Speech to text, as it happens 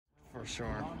for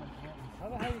sure. How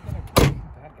the hell are you gonna keep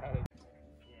that guy?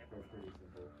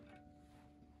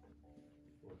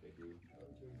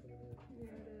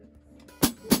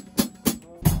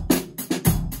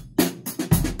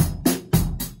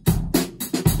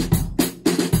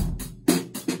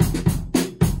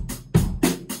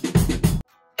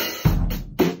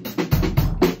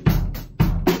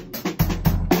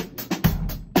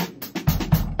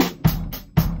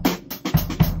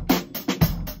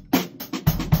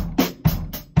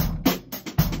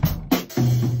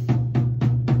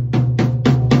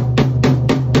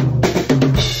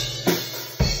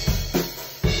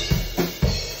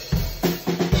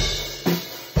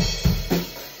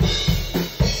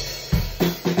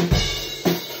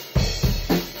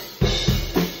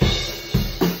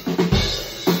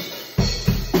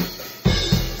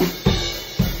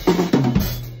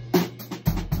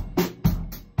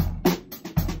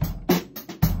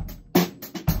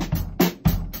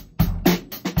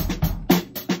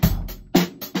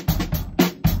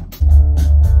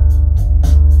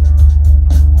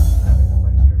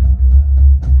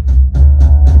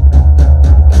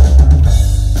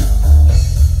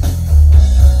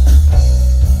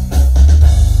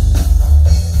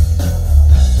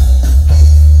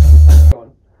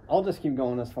 I'll just keep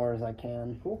going as far as I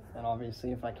can. Cool. And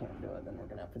obviously, if I can't do it, then we're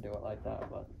gonna have to do it like that.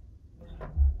 But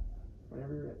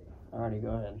whenever you're ready. Alrighty, go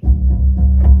ahead.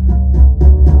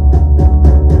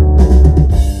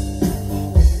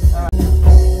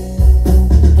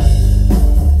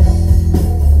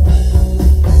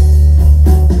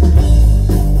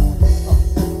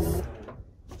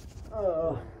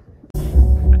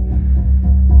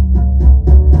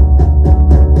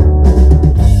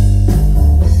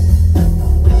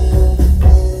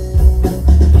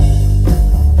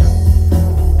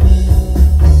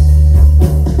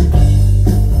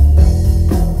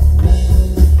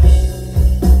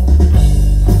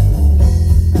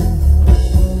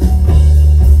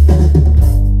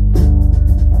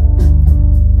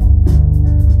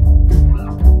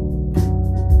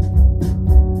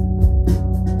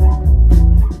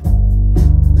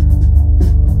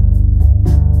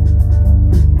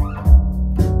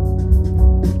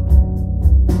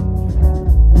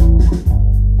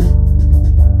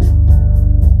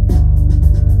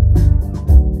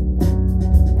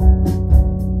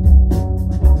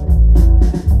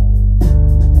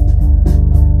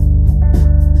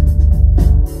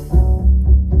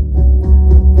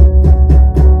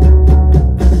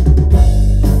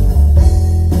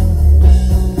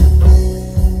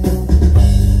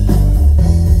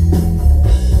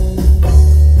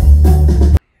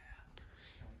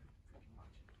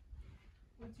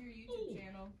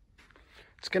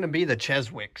 It's gonna be the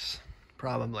Cheswicks,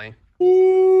 probably.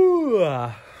 Ooh.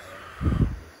 It's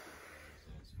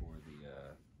for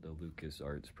the Lucas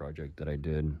Arts project that I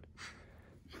did.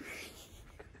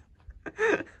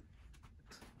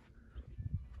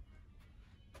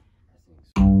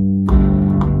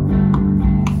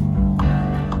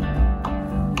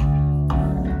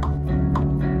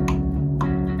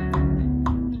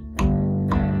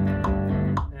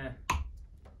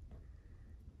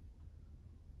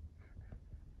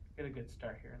 Get a good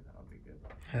start here, and that'll be good.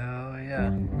 Oh yeah.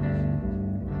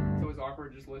 So it's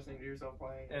awkward just listening to yourself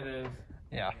playing? It is.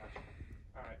 Yeah.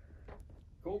 Alright.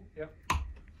 Cool. Yep.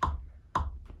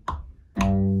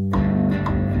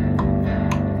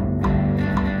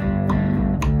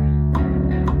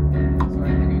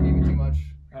 Sorry, I think I gave you too much.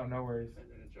 Oh, no worries. And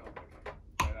then it jumped. Okay.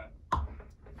 Try that. Oops.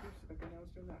 Okay, now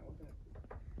it's doing that. What's it?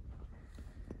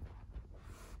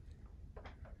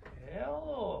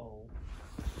 Hello.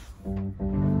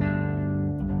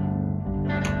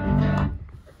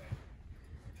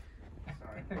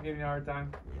 Sorry. I gave you a hard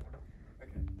time.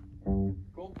 Okay.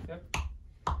 Cool. Yep.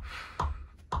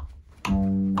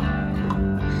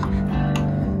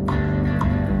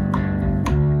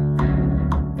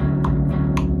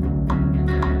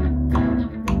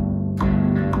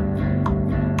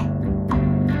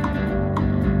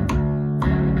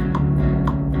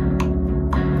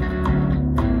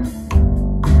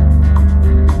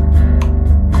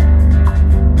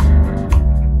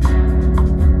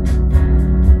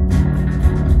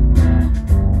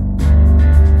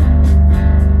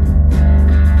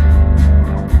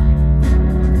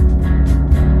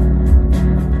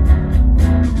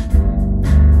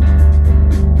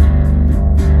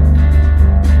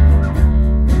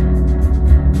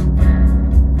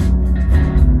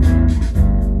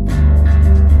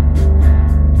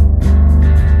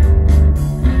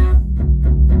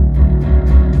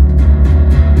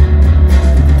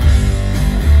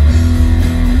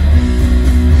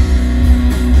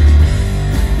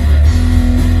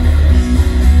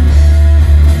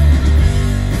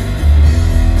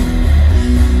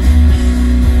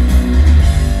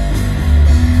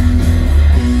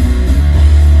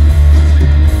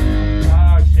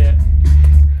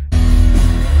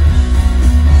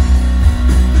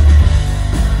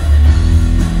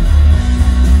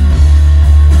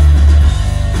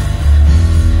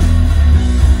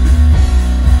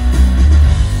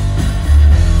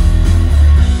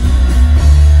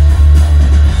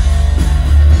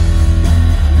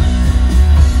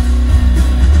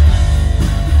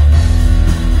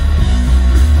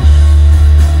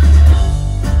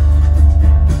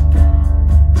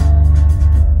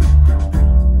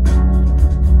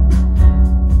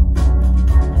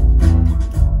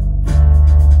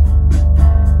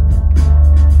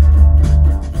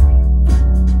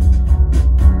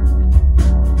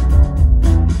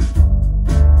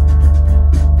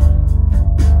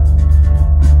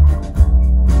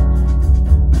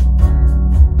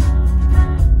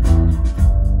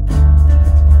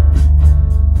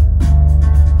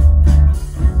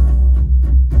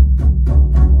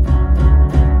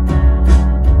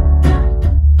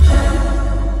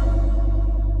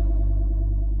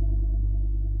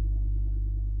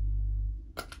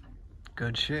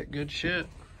 Good shit, good shit.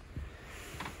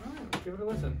 Alright, let's give it a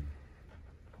listen.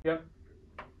 Yep.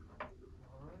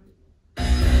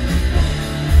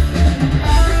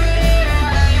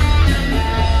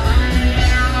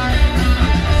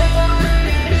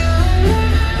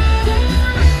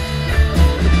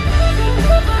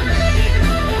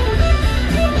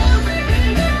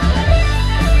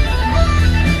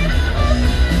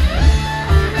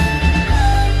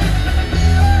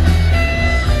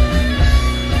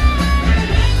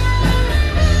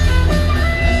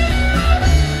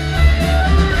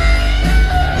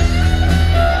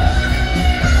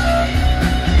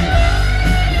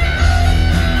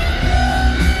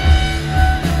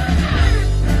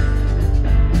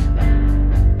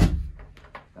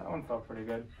 Felt pretty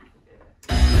good.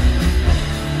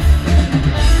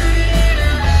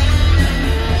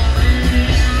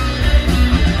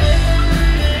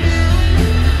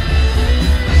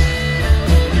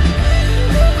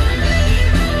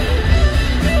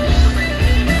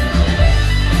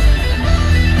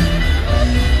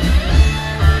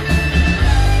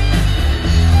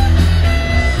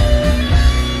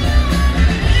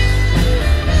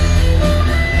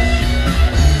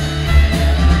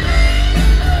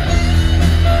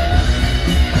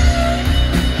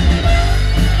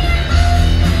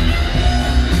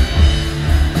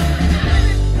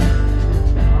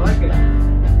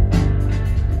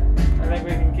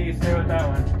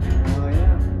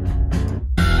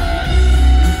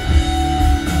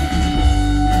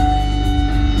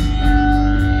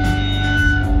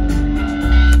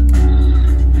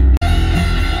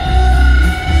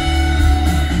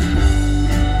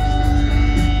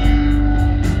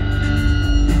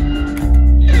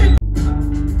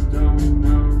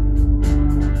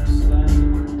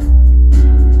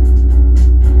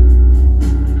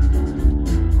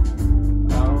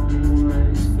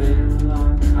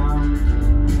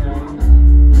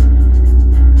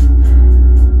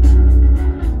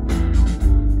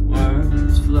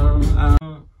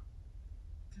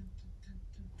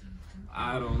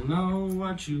 I don't know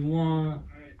what you want.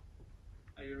 Alright.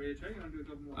 Are you ready to try? You want to do a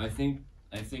couple more? I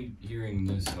think hearing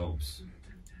this helps.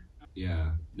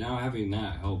 Yeah. Now having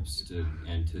that helps to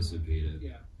anticipate it.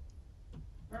 Yeah.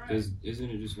 Alright. Because isn't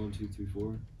it just 1, 2, 3,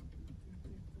 4?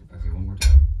 Okay, one more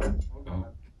time. Hold Oh. on.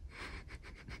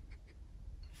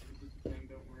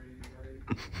 Don't worry, you got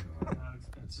it.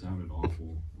 That sounded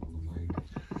awful on the mic.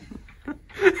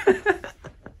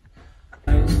 I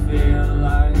feel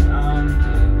like I'm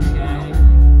the game.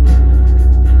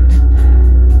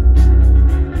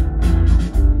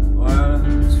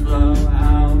 Words flow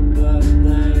out, but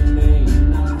they mean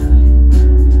nothing.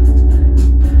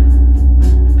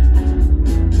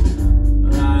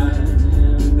 Lying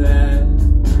in bed,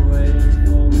 waiting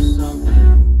for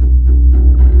something.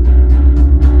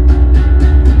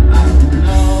 I don't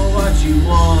know what you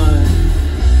want.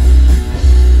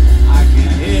 I can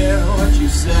hear what you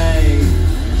say.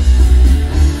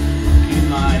 Keep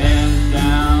my head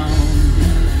down.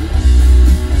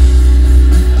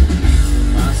 Keep to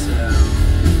myself.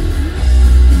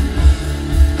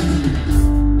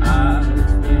 I've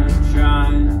been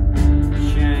trying to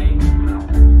change.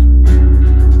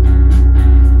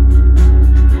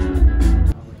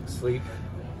 Sleep.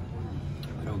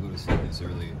 I don't go to sleep this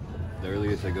early. The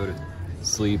earliest I go to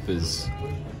sleep is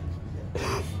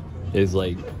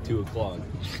like 2 o'clock.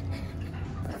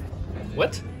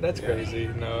 What? That's crazy.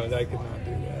 No, I could not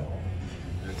do that.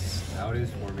 That's how it is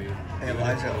for me. Hey,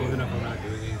 Elijah. Even if I'm not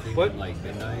doing anything What? at like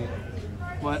midnight,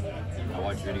 What? I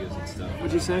watch videos and stuff.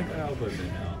 What'd you say? I'll go to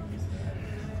bed now.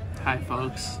 Hi,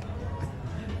 folks.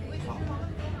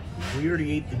 We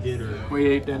already ate the dinner. We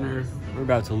ate dinner. We're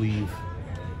about to leave.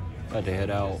 About to head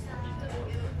out.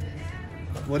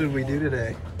 What did we do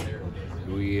today?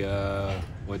 We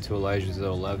went to Elijah's at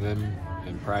 11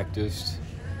 and practiced.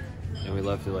 And we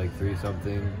left at like 3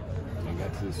 something. And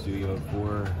got to the studio at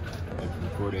 4. And from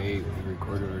 4 to 8, we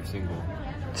recorded our single.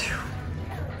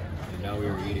 And now we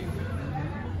are eating.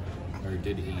 Or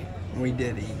did eat. We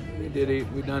did eat. We did eat.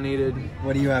 We done eated.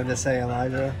 What do you have to say,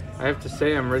 Elijah? I have to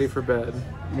say I'm ready for bed.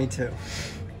 Me too.